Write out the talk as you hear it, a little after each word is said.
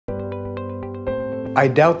I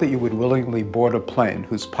doubt that you would willingly board a plane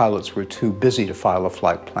whose pilots were too busy to file a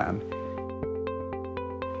flight plan.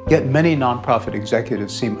 Yet many nonprofit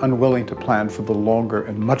executives seem unwilling to plan for the longer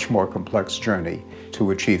and much more complex journey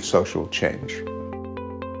to achieve social change.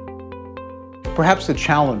 Perhaps the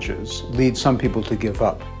challenges lead some people to give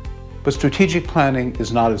up, but strategic planning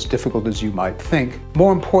is not as difficult as you might think.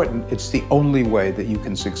 More important, it's the only way that you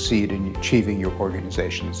can succeed in achieving your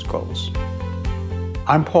organization's goals.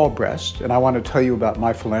 I'm Paul Brest, and I want to tell you about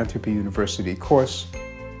my Philanthropy University course,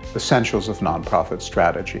 Essentials of Nonprofit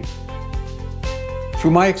Strategy.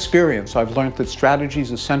 Through my experience, I've learned that strategy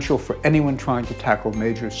is essential for anyone trying to tackle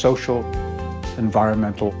major social,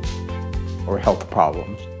 environmental, or health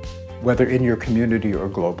problems, whether in your community or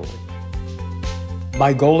globally.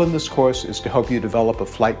 My goal in this course is to help you develop a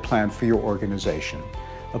flight plan for your organization,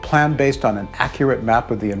 a plan based on an accurate map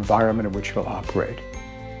of the environment in which you'll operate.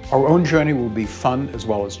 Our own journey will be fun as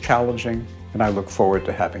well as challenging, and I look forward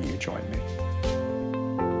to having you join me.